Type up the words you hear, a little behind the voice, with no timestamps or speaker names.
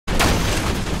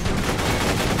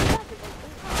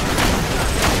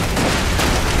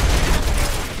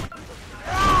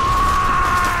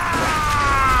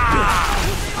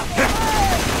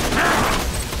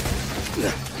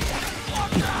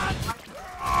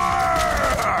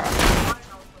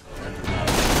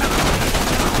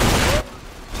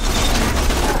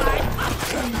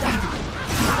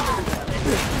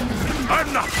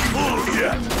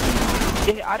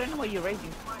I don't know what you're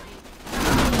raging.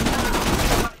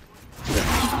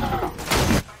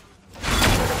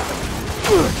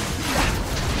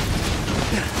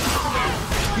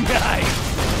 Nice.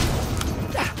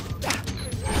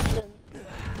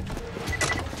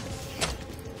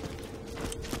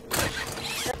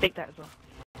 Take that as well.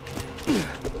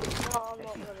 Oh, I'm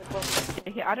not gonna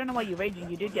bother. Yeah, I don't know why you're raging.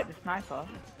 You did get the sniper.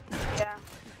 Yeah.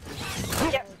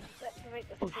 Yep.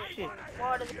 Oh shit.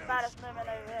 World is the baddest moment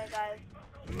over here, guys.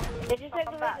 Did you take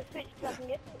the switch so I can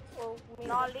get? Well,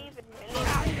 No, leave it. Leave it.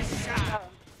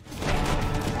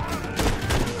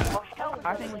 Oh, hell,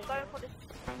 I think we go for this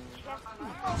chest.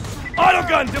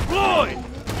 Autogun deployed!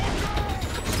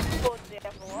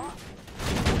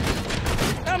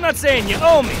 I'm not saying you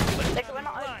owe me, but Like, we're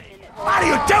not opening it. what are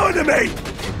you doing to me?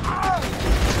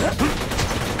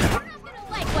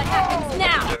 Like what happens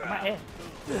now? My ass.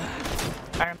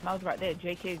 Iron Mouse right there.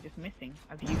 JK is just missing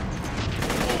a view.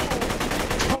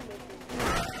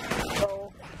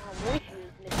 so I wish you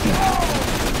was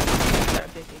missing.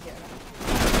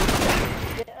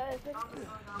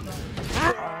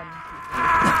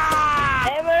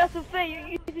 Hey, man, that's the thing.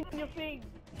 You're using your thing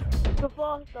for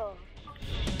faster.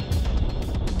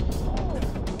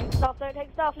 Stuff, don't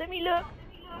take stuff. Let me look.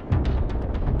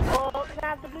 Or can I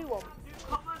have the blue one?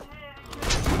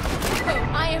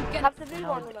 I am gonna Have the blue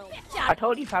one or no? I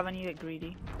told you, Pavan, you get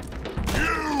greedy.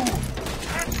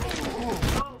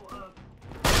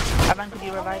 Pavan, could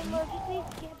you revive me?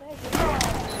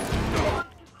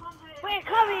 We're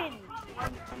coming!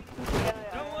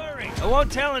 Don't worry, I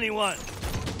won't tell anyone.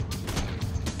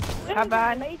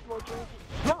 Pavan.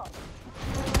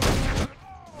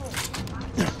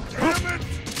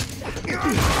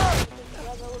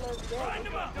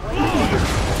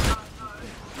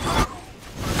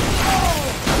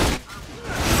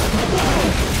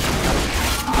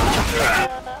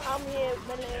 I'm here,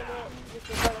 melee it. Just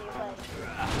to follow your way.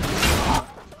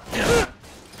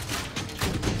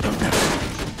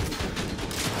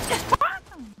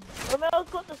 Romeo's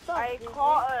got the stuff. Hey,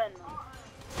 Cotton.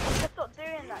 Just stop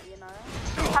doing that, you know.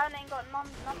 Cotton ain't got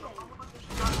nothing.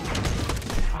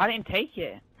 I didn't take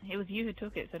it. It was you who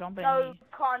took it, so don't blame No, me.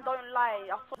 Cotton, don't lie.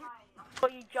 I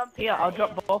thought you jumped in. Here, I'll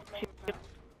drop both. No,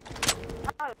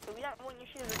 we don't want your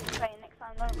shoes. We'll just play it next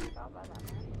time. Don't start about that,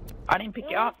 man. I didn't pick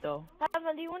it up though.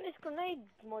 Pavan, do you want this grenade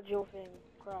module thing?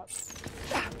 Crap.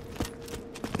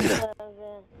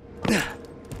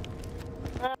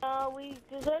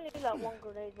 There's only like one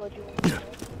grenade module.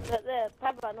 Right there,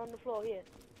 Pavan on the floor here.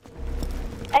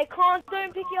 Hey, Khan,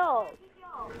 don't pick it up.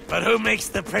 But who makes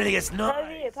the prettiest Over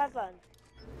noise? here, Pavan.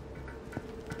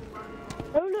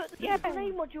 Oh look, there's a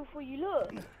grenade module for you.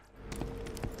 Look.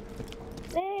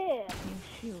 There.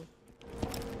 Shield.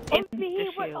 Over the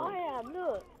here where shield. I am.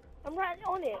 Look. I'm right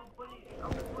on it.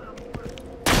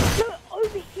 Look,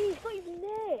 over here. It's not even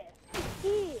there. It's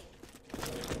here.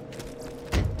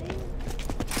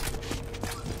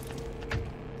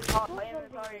 Oh, my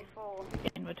inventory full.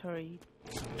 Inventory.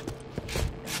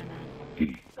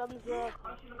 Guns are...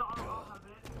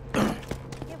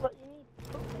 Yeah, but you need...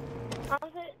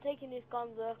 I'm taking this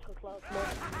Gunzerker class mod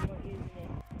and not using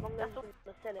it. I'm going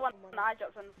to sell it One for money. I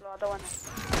dropped on the floor. I don't want it.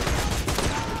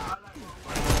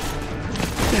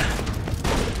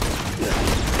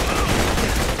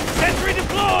 Sentry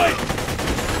deployed!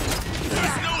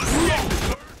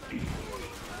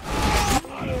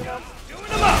 Doing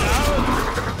them up!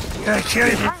 Thanks for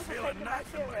taking that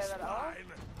kill here,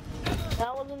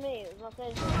 That wasn't me, it was my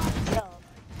friend. No.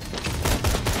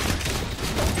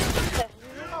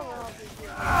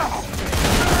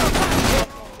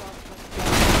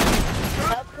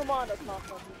 That's commander class.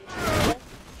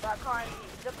 That kind,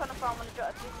 just on the phone when you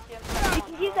got a CCG. You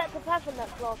can use that to pass on that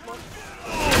class mod.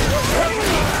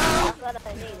 But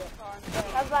I need it.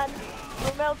 Pavan,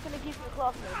 Romel's gonna give you a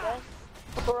class mod, okay?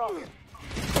 For all. Man.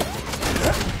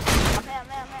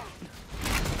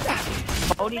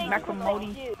 Modi, macro Modi.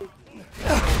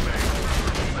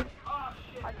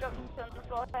 I dropped him on the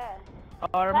floor here.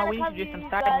 Or remember, we need to do some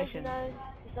static missions.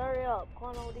 Just hurry up.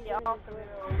 Can't hold these. Yeah, after we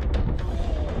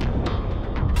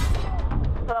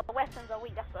So the weapons are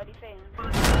weak, that's the only thing.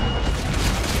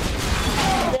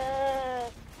 Yeah.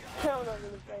 I'm not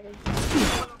gonna say it.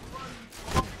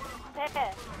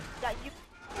 Here, like you've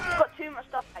got too much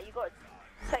stuff, like you got to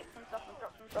take some stuff and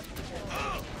drop some stuff.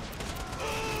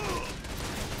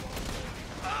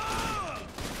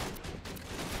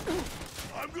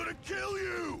 I'm gonna kill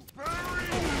you! Guys,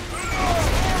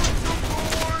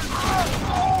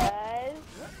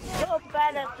 you're a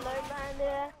badass low man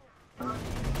there.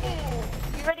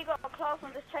 You already got a class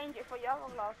one, just change it for your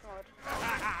other class mode.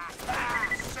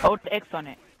 Hold X on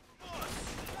it.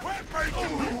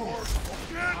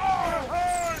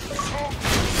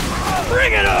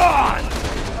 Bring it on!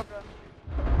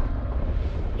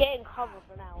 Get in cover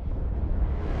for now.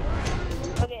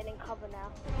 We're getting in cover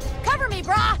now. Cover me,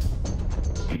 brah!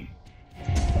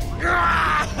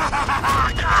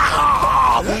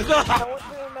 There's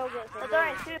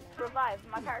only 2 to revive.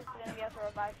 My character's gonna be able to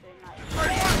revive soon.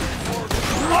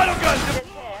 Auto gun! Just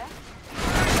here.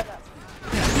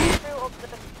 Through up the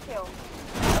kill.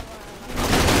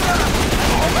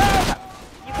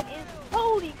 You can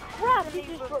Holy crap, he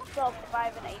just dropped off.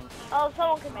 5 and 18. Oh,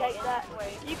 someone can take that.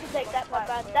 You can take that, my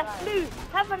bad. That's blue.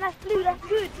 Pavan, that's blue, that's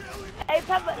good. Hey,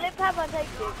 Pavan, let Pavan take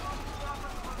it.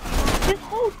 Just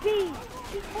hold B.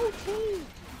 Just hold B.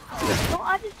 No,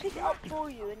 I just pick it up for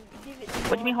you and give it to you.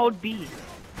 What do you mean hold B?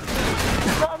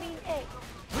 No, I mean X.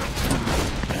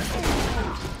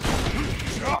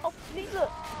 Oh,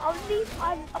 look, I'll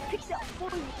pick it up for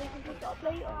you so you can pick it up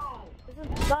later. There's a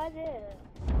guy there.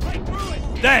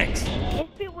 Thanks! This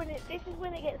is when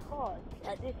it gets hard,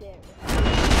 like this area.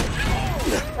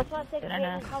 That's why I said get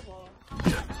in cover.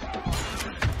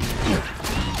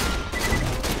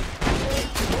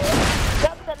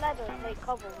 Grab the ladder and take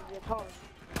cover with your torrent.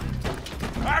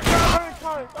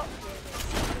 Torrent up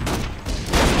here.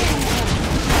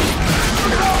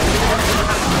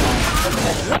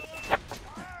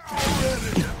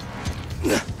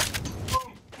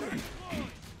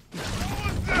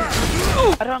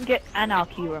 I don't get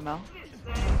anarchy, Ramel.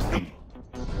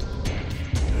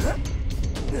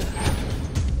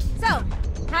 So,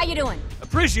 how you doing?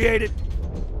 Appreciate it.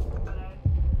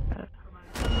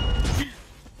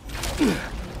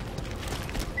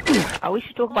 We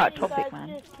should talk about a You topic, guys man.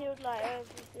 just killed like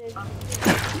everything.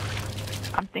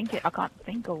 I'm thinking, I can't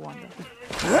think of one.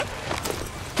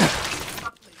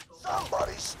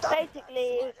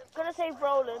 Basically, gonna save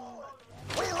Roland.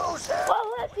 We lose him.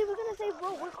 Well, actually, we're gonna save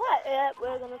Roland.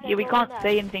 We're gonna save Yeah, we Roland can't now.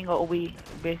 say anything or we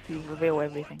basically reveal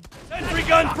everything. Sentry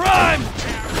gun prime! We're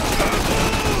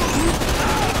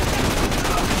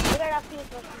gonna have to use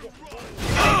what we get.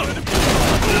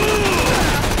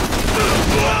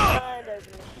 And open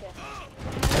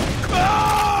this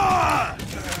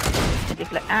shit.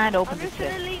 Just like, and open I'm the just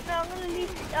gonna chest. leave now. I'm gonna leave.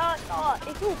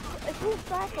 It's all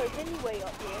psychos anyway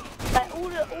up here. Like all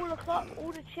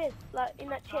the chests, like in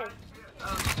that chest.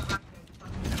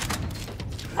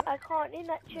 I can't in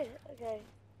that chest. Okay,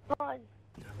 fine.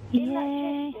 In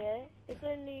that chest, yeah. It's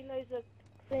only loads of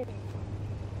things.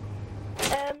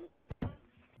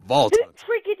 Vault Who Hunt.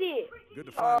 triggered it? Good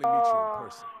to finally meet you in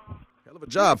person. Hell of a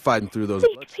job fighting through those.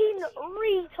 16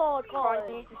 retard You cars.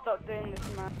 need to stop doing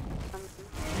this, man.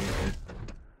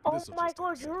 Oh This'll my just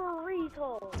god, you're a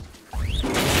retard.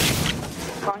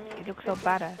 You look so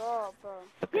badass. Stop, bro.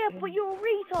 Yeah, but you're a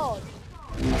retard.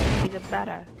 He's a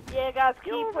badass. Yeah, guys,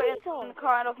 keep You're a putting retard. the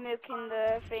kind of milk in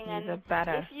the thing, He's a and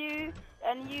badass. if you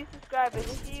subscribers,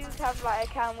 if you have like a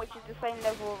account which is the same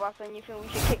level of us, and you think we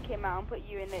should kick him out and put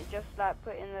you in it, just like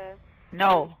put in the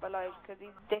No. below because he's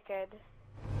a dickhead.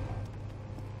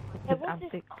 Yeah, I'm what's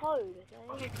this sick. code?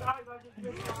 Okay?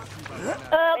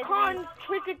 Khan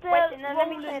triggered the Wait, no, let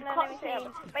me Roland say it. cutscene.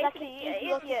 Basically, an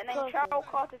idiot named Charles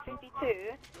Carter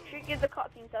 52 triggered the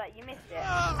cutscene so that you missed it.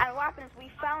 And what happens? We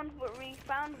found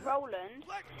Roland,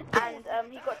 and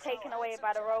he got taken away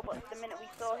by the robots the minute we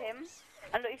saw him.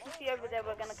 And look, if you see over there,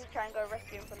 we're gonna try and go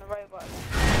rescue him from the robots.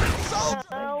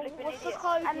 What's the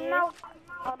code And here? now,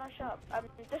 oh no, shut up.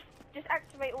 Just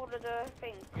activate all of the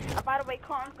things. And by the way,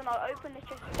 Carn's gonna open the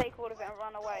chest to take all of it and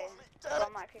run away. So I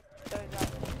might kick those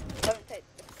out. Don't take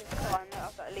this car, no,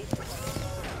 I've got at least the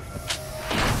pistol.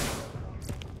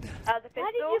 How did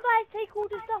you guys take all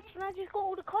the stuff and I just got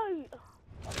all the code?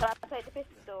 Can I take the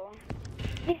pistol?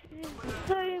 This is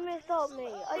so messed up,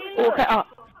 mate. Okay,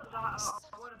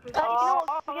 You know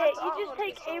what? Yeah, you just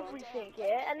take everything,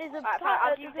 yeah? And there's a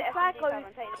psycho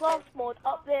class mod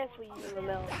up there for you,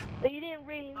 Ramel. So you didn't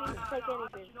really need to take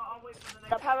anything.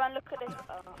 Stop, have a look at this.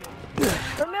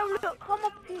 Ramel, look, come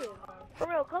up here.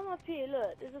 Ramel, come up here,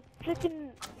 look. There's a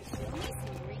flipping...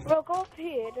 Ramel, go up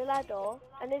here, the ladder,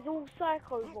 and there's all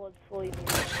psycho mods for you.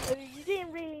 So you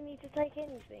didn't really need to take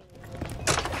anything.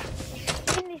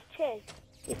 In this chest,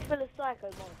 it's full of psycho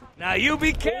mods. Now you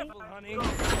be careful, honey.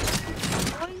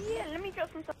 Oh yeah, let me drop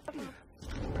some stuff from the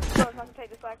so I can take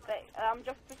this like that. I'm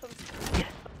just put some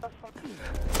stuff from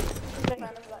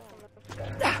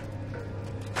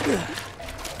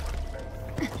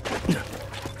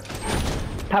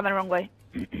Coming the wrong way.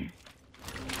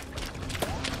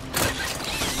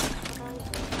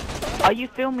 Are you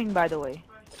filming, by the way?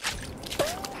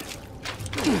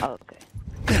 Oh, okay.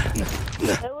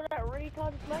 So all that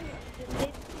retard money just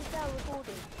did this out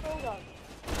recording. Hold on.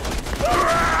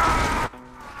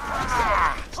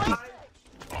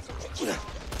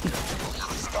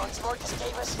 Marcus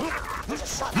gave us. There's a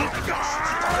shot.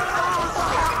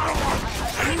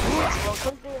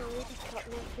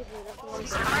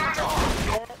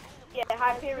 Yeah,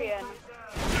 Hyperion.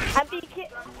 And be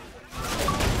kit.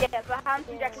 Yeah, so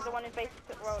Handsome Jack is the one who basically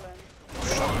took Roland.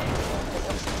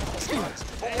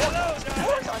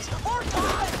 More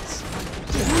guns!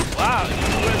 Wow.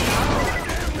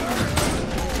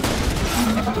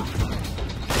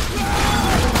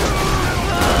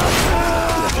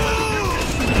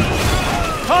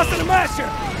 Toss in the masher!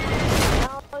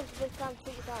 Now is the best time to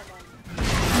take it down, man.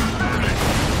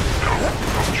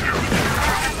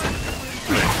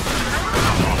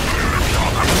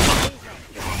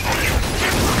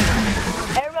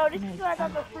 Hey, bro, this is like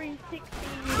on the 360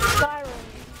 siren.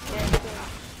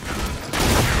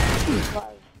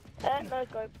 No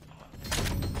go.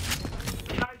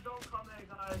 Guys, don't come here,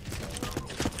 guys.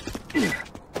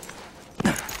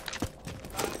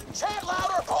 Chant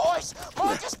louder, boys!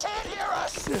 Marcus can't hear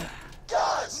us!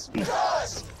 Guns!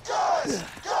 Guns! Guns!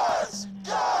 Guns!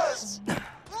 Guns!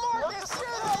 Marcus, you're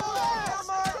the last!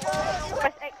 Marcus!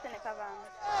 Press X in it, Pavan.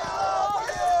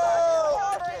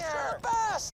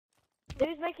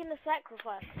 Who's making the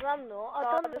sacrifice? 'Cause I'm not.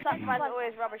 I've done The sacrifice is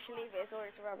always rubbish. Leave it. It's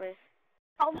always rubbish.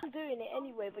 I'm doing it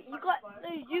anyway, but you guys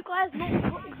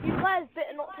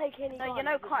better not take any. No, you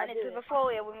know, cutting it to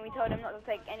before you when we told him not to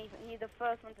take anything. He's the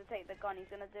first one to take the gun. He's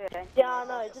gonna do it. Yeah, I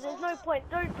know. So there's no point.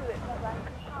 Don't do it, Pavan.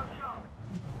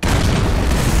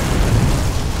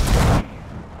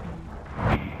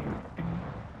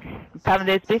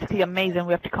 Apparently it's basically amazing.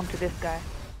 We have to come to this guy.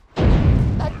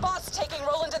 That bot's taking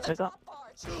Roland to the top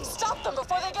part. Stop them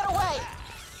before they get away!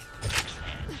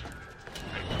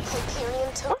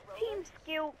 Hyperion took... What's team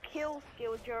skill, kill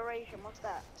skill, duration? What's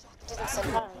that?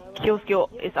 Kill skill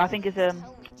is, I think, is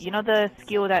you know the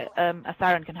skill that a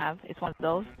siren can have. It's one of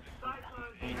those. I've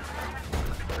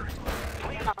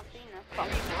not seen this. But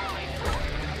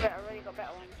I already got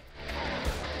better ones.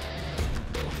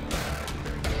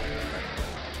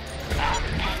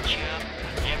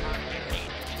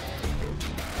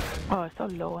 Oh, it's so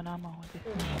low on ammo.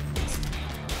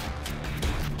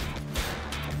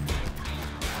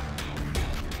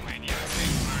 When you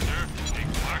think murder, think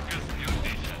Marcus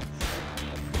munitions.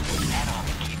 That'll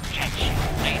keep catching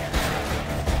later.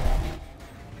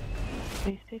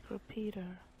 Basic repeater.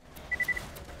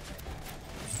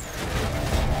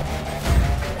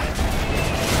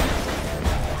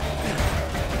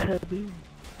 Kaboom.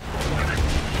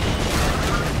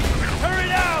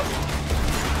 Hurry out!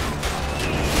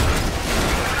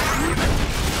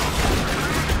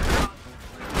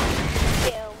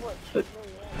 Yeah, what?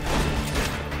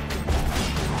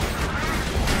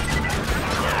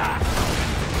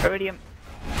 Iridium.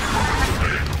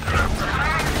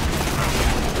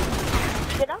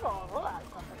 Shit, I got all that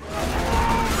stuff.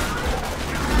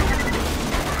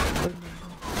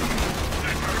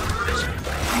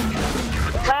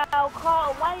 Wow,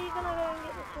 Carl, why are you gonna go and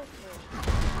get the chest?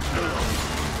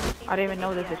 I didn't even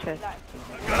know there's a chest.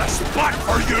 Got a spot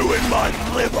for you in my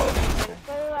liver!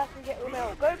 Go back and get Ramil.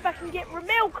 Go back and get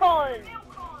Ramil, Con!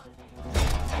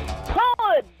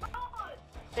 Con!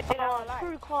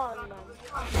 True Con, man.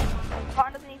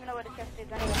 Khan doesn't even know where the chest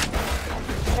is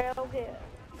anyway. Hell here.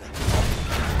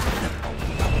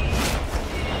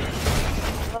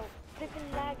 Oh,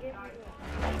 flipping lag everywhere.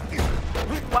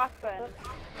 Weapon.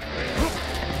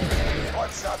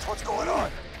 Shots, what's going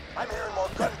on? I'm hearing more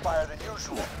gunfire than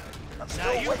usual. I'm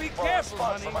still you waiting be for a careful,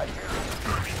 response honey. from my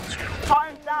peers.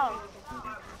 Khan's down.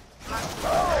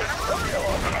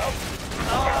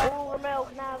 Oh, Ramil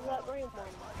can have that green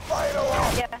one. Final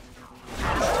off! Yeah. I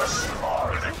was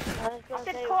I gonna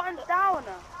said say, Khan's down.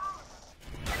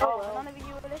 oh, None of you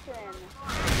were listening.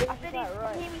 is I said that he's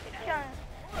right? hear me shouting.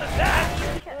 I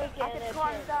said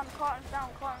Khan's down, Khan's down,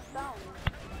 Khan's down.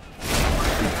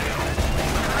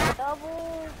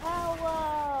 Double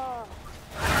power!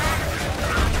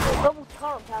 Double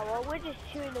current power, we're just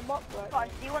chewing them up right Khan,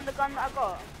 do you want the gun that I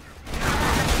got?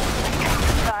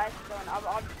 Guys,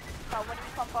 when you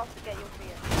come past to get your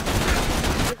fear.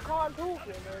 You can't talk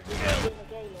in there, he's in the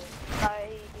game. No,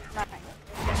 he's nothing.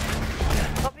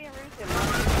 Stop being rude to him.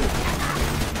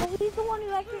 Well, he's the one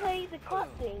who actually made the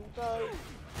cutscene, so...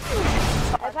 Do you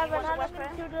want the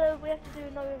weapon? We have to do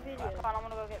another video. Come on, I'm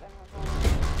gonna go get them.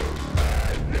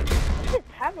 This is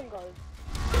Pavan go.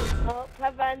 Oh,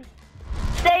 Pavan,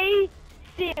 stay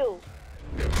still.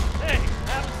 Hey,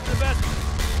 happens to the best.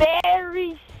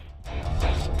 Very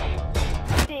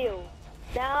still.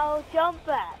 Now jump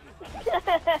back.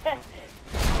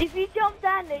 If you jump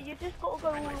down there, you just gotta go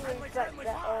all the way back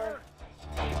that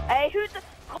Hey, shoot the...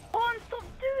 Khan, stop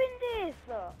doing this!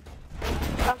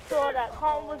 I saw that.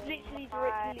 Khan was literally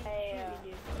directly shooting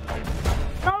you.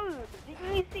 No!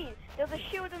 Did you see? There's a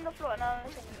shield on the floor. No,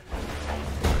 listen.